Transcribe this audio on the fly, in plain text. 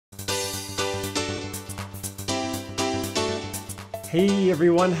Hey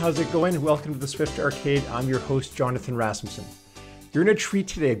everyone, how's it going? Welcome to the Swift Arcade. I'm your host, Jonathan Rasmussen. You're in a treat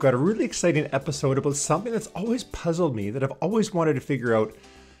today. I've got a really exciting episode about something that's always puzzled me, that I've always wanted to figure out.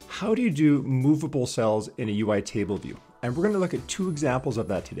 How do you do movable cells in a UI table view? And we're going to look at two examples of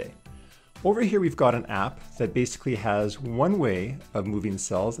that today. Over here, we've got an app that basically has one way of moving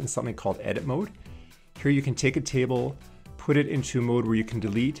cells in something called edit mode. Here you can take a table, put it into a mode where you can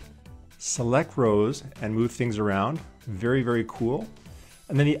delete, select rows, and move things around. Very, very cool.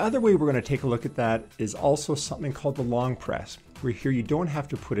 And then the other way we're going to take a look at that is also something called the long press, where here you don't have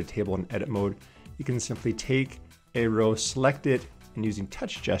to put a table in edit mode. You can simply take a row, select it, and using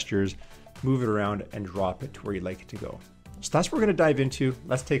touch gestures, move it around and drop it to where you'd like it to go. So that's what we're going to dive into.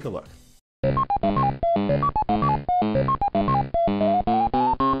 Let's take a look.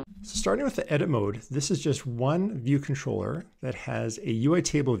 So starting with the edit mode, this is just one view controller that has a UI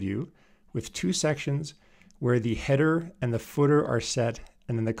table view with two sections where the header and the footer are set,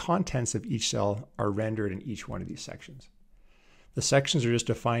 and then the contents of each cell are rendered in each one of these sections. The sections are just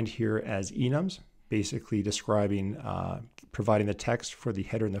defined here as enums, basically describing, providing the text for the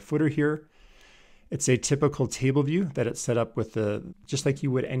header and the footer here. It's a typical table view that it's set up with just like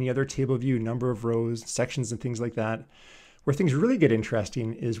you would any other table view, number of rows, sections, and things like that. Where things really get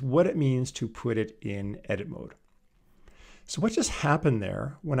interesting is what it means to put it in edit mode. So what just happened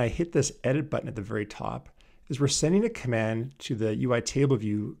there when I hit this edit button at the very top is we're sending a command to the UI table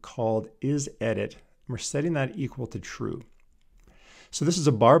view called isEdit, and we're setting that equal to true. So this is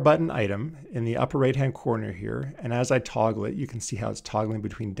a bar button item in the upper right hand corner here, and as I toggle it, you can see how it's toggling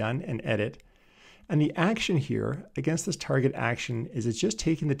between done and edit. And the action here against this target action is it's just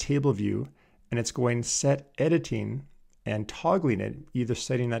taking the table view and it's going set editing and toggling it, either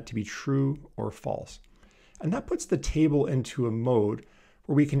setting that to be true or false. And that puts the table into a mode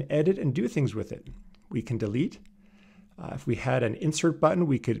where we can edit and do things with it. We can delete. If we had an insert button,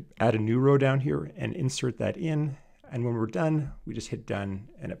 we could add a new row down here and insert that in. And when we're done, we just hit done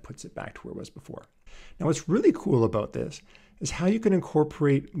and it puts it back to where it was before. Now, what's really cool about this is how you can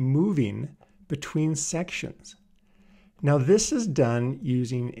incorporate moving between sections. Now, this is done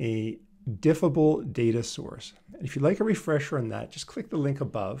using a Diffable data source. And if you'd like a refresher on that, just click the link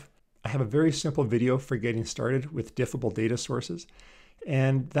above. I have a very simple video for getting started with Diffable data sources.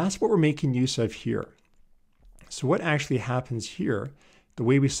 And that's what we're making use of here. So what actually happens here, the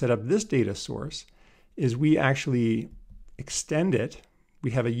way we set up this data source, is we actually extend it.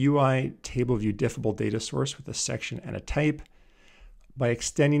 We have a UITableView Diffable data source with a section and a type. By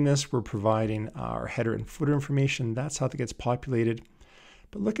extending this, we're providing our header and footer information. That's how it gets populated.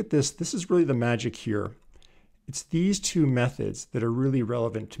 But look at this. This is really the magic here. It's these two methods that are really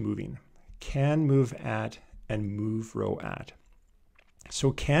relevant to moving. Can move at and move row at.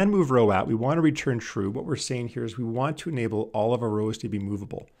 So can move row at, we want to return true. What we're saying here is we want to enable all of our rows to be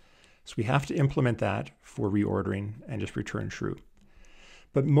movable. So we have to implement that for reordering and just return true.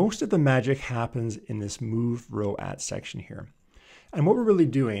 But most of the magic happens in this move row at section here. And what we're really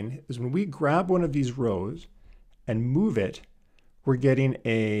doing is when we grab one of these rows and move it, we're getting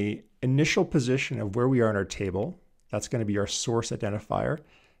an initial position of where we are in our table. That's going to be our source identifier.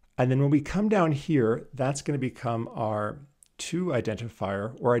 And then when we come down here, that's going to become our to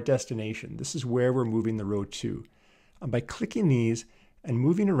identifier or our destination. This is where we're moving the row to. And by clicking these and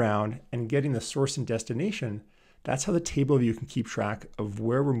moving around and getting the source and destination, that's how the table view can keep track of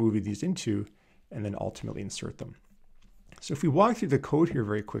where we're moving these into and then ultimately insert them. So if we walk through the code here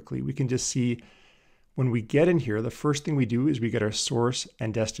very quickly, we can just see when we get in here, the first thing we do is we get our source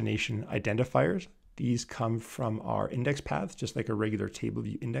and destination identifiers. These come from our index path, just like a regular table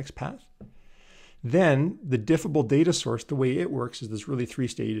view index path. Then the Diffable data source, the way it works is there's really three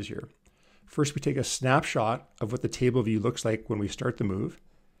stages here. First, we take a snapshot of what the table view looks like when we start the move.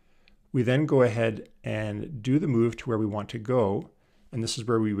 We then go ahead and do the move to where we want to go. And this is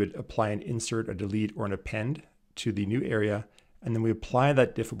where we would apply an insert, a delete, or an append to the new area. And then we apply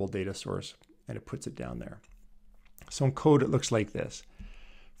that Diffable data source and it puts it down there. So in code, it looks like this.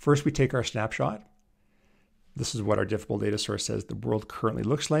 First, we take our snapshot. This is what our Diffable data source says the world currently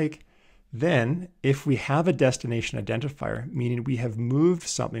looks like. Then, if we have a destination identifier, meaning we have moved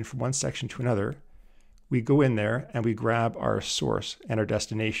something from one section to another, we go in there and we grab our source and our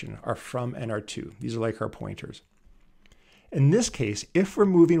destination, our from and our to. These are like our pointers. In this case, if we're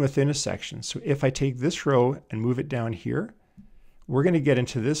moving within a section, so if I take this row and move it down here, we're going to get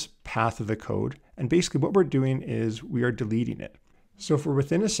into this path of the code. And basically what we're doing is we are deleting it. So if we're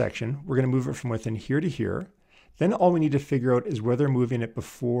within a section, we're going to move it from within here to here. Then all we need to figure out is whether moving it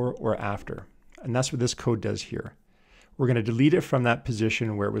before or after. And that's what this code does here. We're going to delete it from that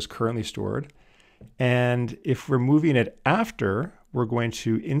position where it was currently stored. And if we're moving it after, we're going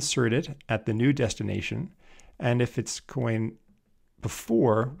to insert it at the new destination. And if it's going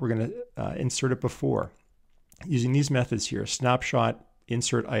before, we're going to insert it before using these methods here: snapshot,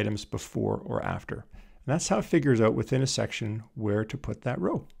 insert items before or after. And that's how it figures out within a section where to put that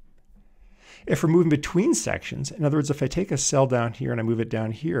row. If we're moving between sections, in other words, if I take a cell down here and I move it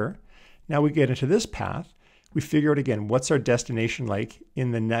down here, now we get into this path, we figure out again, what's our destination like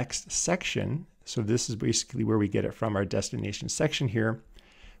in the next section. So this is basically where we get it from, our destination section here.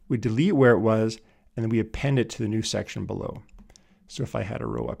 We delete where it was, and then we append it to the new section below. So if I had a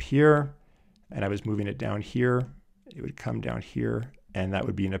row up here and I was moving it down here, it would come down here, and that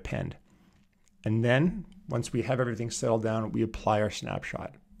would be an append. And then once we have everything settled down, we apply our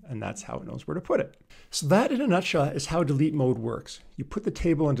snapshot, and that's how it knows where to put it. So that in a nutshell is how delete mode works. You put the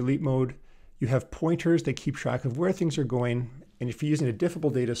table in delete mode, you have pointers that keep track of where things are going, and if you're using a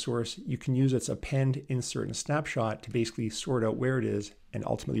Diffable data source, you can use its append, insert, and snapshot to basically sort out where it is and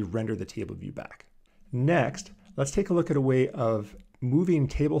ultimately render the table view back. Next, let's take a look at a way of moving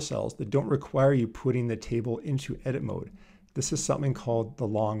table cells that don't require you putting the table into edit mode. This is something called the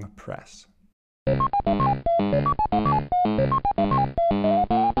long press.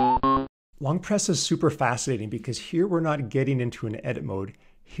 Long press is super fascinating because here we're not getting into an edit mode.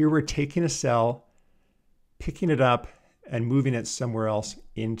 Here we're taking a cell, picking it up, and moving it somewhere else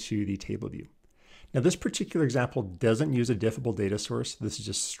into the table view. Now this particular example doesn't use a Diffable data source. This is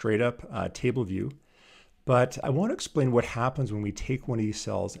just straight up table view. But I want to explain what happens when we take one of these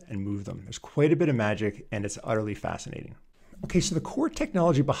cells and move them. There's quite a bit of magic, and it's utterly fascinating. Okay, so the core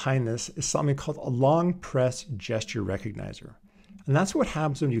technology behind this is something called a long press gesture recognizer. And that's what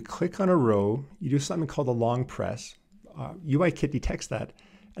happens when you click on a row, you do something called a long press. UIKit detects that.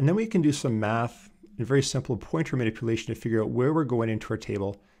 And then we can do some math and very simple pointer manipulation to figure out where we're going into our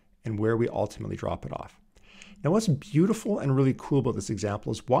table and where we ultimately drop it off. Now what's beautiful and really cool about this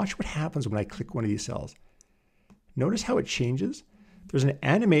example is watch what happens when I click one of these cells. Notice how it changes. There's an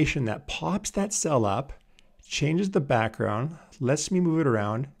animation that pops that cell up, changes the background, lets me move it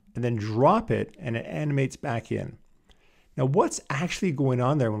around, and then drop it, and it animates back in. Now what's actually going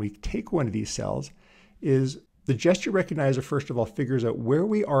on there when we take one of these cells is the gesture recognizer, first of all, figures out where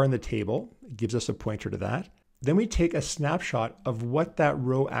we are in the table. It gives us a pointer to that. Then we take a snapshot of what that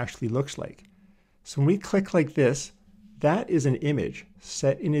row actually looks like. So when we click like this, that is an image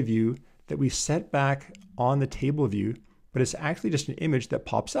set in a view that we set back on the table view, but it's actually just an image that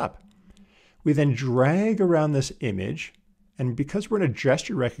pops up. We then drag around this image, and because we're in a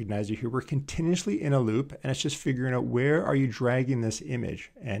gesture recognizer here, we're continuously in a loop, and it's just figuring out where are you dragging this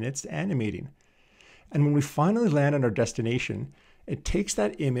image, and it's animating. And when we finally land on our destination, it takes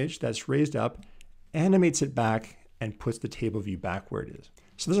that image that's raised up, animates it back, and puts the table view back where it is.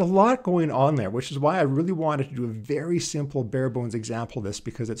 So there's a lot going on there, which is why I really wanted to do a very simple bare bones example of this,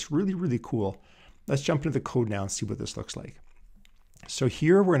 because it's really, really cool. Let's jump into the code now and see what this looks like. So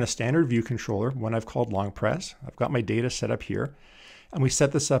here we're in a standard view controller, one I've called long press. I've got my data set up here, and we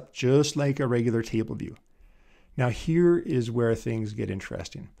set this up just like a regular table view. Now here is where things get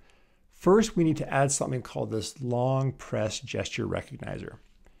interesting. First, we need to add something called this long press gesture recognizer.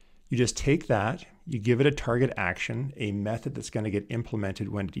 You just take that, you give it a target action, a method that's going to get implemented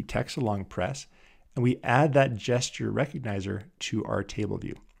when it detects a long press, and we add that gesture recognizer to our table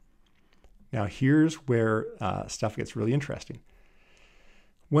view. Now here's where stuff gets really interesting.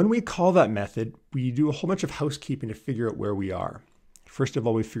 When we call that method, we do a whole bunch of housekeeping to figure out where we are. First of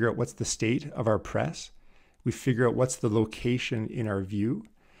all, we figure out what's the state of our press. We figure out what's the location in our view.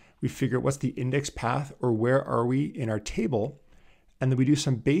 We figure out what's the index path, or where are we in our table. And then we do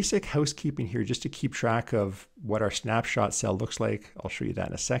some basic housekeeping here just to keep track of what our snapshot cell looks like. I'll show you that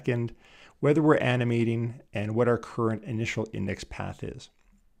in a second. Whether we're animating, and what our current initial index path is.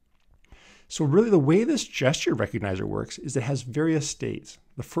 So really the way this gesture recognizer works is it has various states.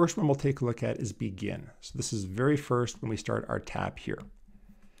 The first one we'll take a look at is begin. So this is very first when we start our tab here.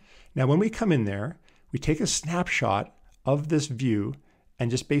 Now when we come in there, we take a snapshot of this view and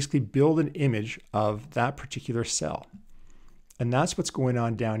just basically build an image of that particular cell. And that's what's going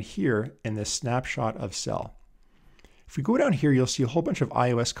on down here in this snapshot of cell. If we go down here, you'll see a whole bunch of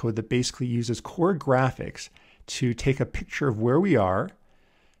iOS code that basically uses core graphics to take a picture of where we are,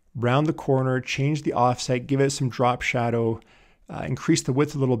 round the corner, change the offset, give it some drop shadow, increase the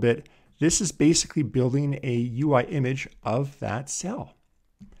width a little bit. This is basically building a UI image of that cell.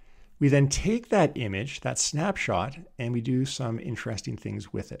 We then take that image, that snapshot, and we do some interesting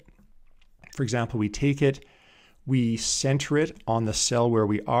things with it. For example, we take it, we center it on the cell where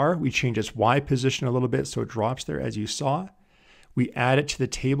we are. We change its Y position a little bit so it drops there as you saw. We add it to the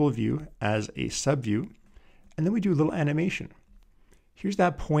table view as a subview, and then we do a little animation. Here's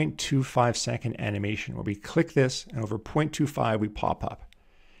that 0.25 second animation where we click this and over 0.25 we pop up.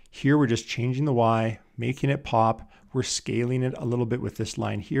 Here we're just changing the Y, making it pop. We're scaling it a little bit with this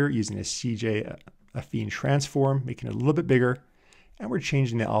line here using a CJ affine transform, making it a little bit bigger. And we're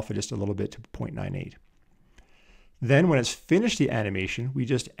changing the alpha just a little bit to 0.98. Then when it's finished the animation, we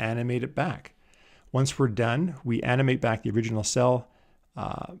just animate it back. Once we're done, we animate back the original cell.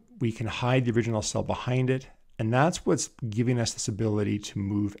 We can hide the original cell behind it. And that's what's giving us this ability to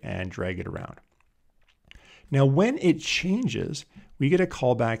move and drag it around. Now, when it changes, we get a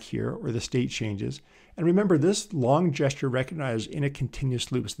callback here or the state changes. And remember, this long gesture recognizes in a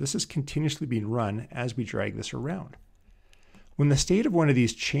continuous loop. So this is continuously being run as we drag this around. When the state of one of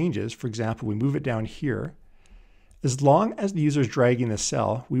these changes, for example, we move it down here, as long as the user is dragging the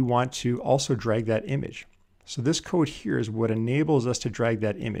cell, we want to also drag that image. So this code here is what enables us to drag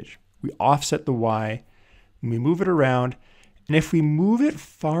that image. We offset the Y, and we move it around, and if we move it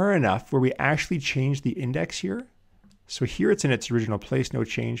far enough where we actually change the index here, so here it's in its original place, no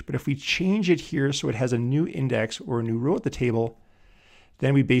change, but if we change it here so it has a new index or a new row at the table,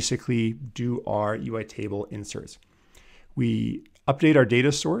 then we basically do our UI table inserts. We update our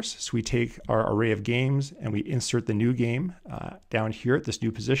data source, so we take our array of games and we insert the new game down here at this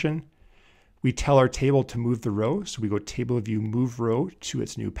new position. We tell our table to move the row, so we go TableView move row to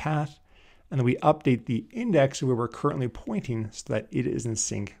its new path, and then we update the index where we're currently pointing so that it is in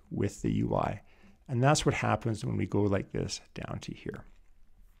sync with the UI. And that's what happens when we go like this down to here.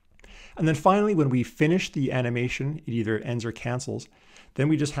 And then finally, when we finish the animation, it either ends or cancels, then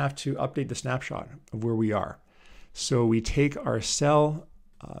we just have to update the snapshot of where we are. So we take our cell,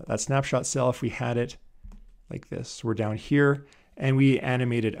 that snapshot cell, if we had it like this, so we're down here, and we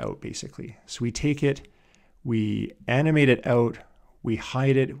animate it out basically. So we take it, we animate it out, we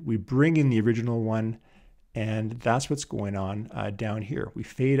hide it, we bring in the original one, and that's what's going on down here. We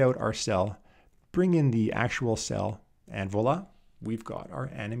fade out our cell, bring in the actual cell, and voila, we've got our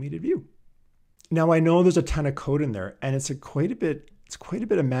animated view. Now I know there's a ton of code in there, and it's quite a bit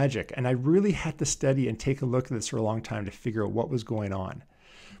of magic, and I really had to study and take a look at this for a long time to figure out what was going on.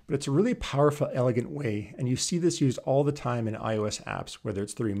 But it's a really powerful, elegant way, and you see this used all the time in iOS apps, whether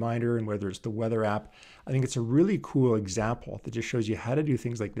it's the reminder and whether it's the weather app. I think it's a really cool example that just shows you how to do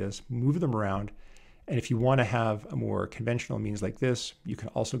things like this, move them around, and if you want to have a more conventional means like this, you can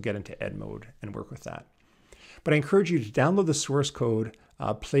also get into ed mode and work with that. But I encourage you to download the source code,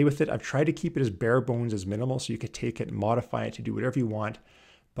 play with it. I've tried to keep it as bare bones as minimal so you could take it and modify it to do whatever you want.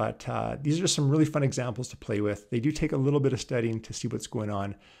 But these are just some really fun examples to play with. They do take a little bit of studying to see what's going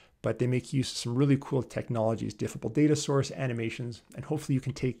on, but they make use of some really cool technologies, Diffable data source, animations, and hopefully you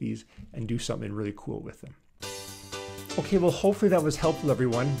can take these and do something really cool with them. Okay, well, hopefully that was helpful,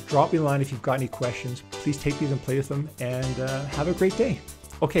 everyone. Drop me a line if you've got any questions. Please take these and play with them, and have a great day.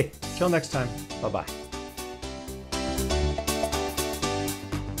 Okay, till next time. Bye-bye.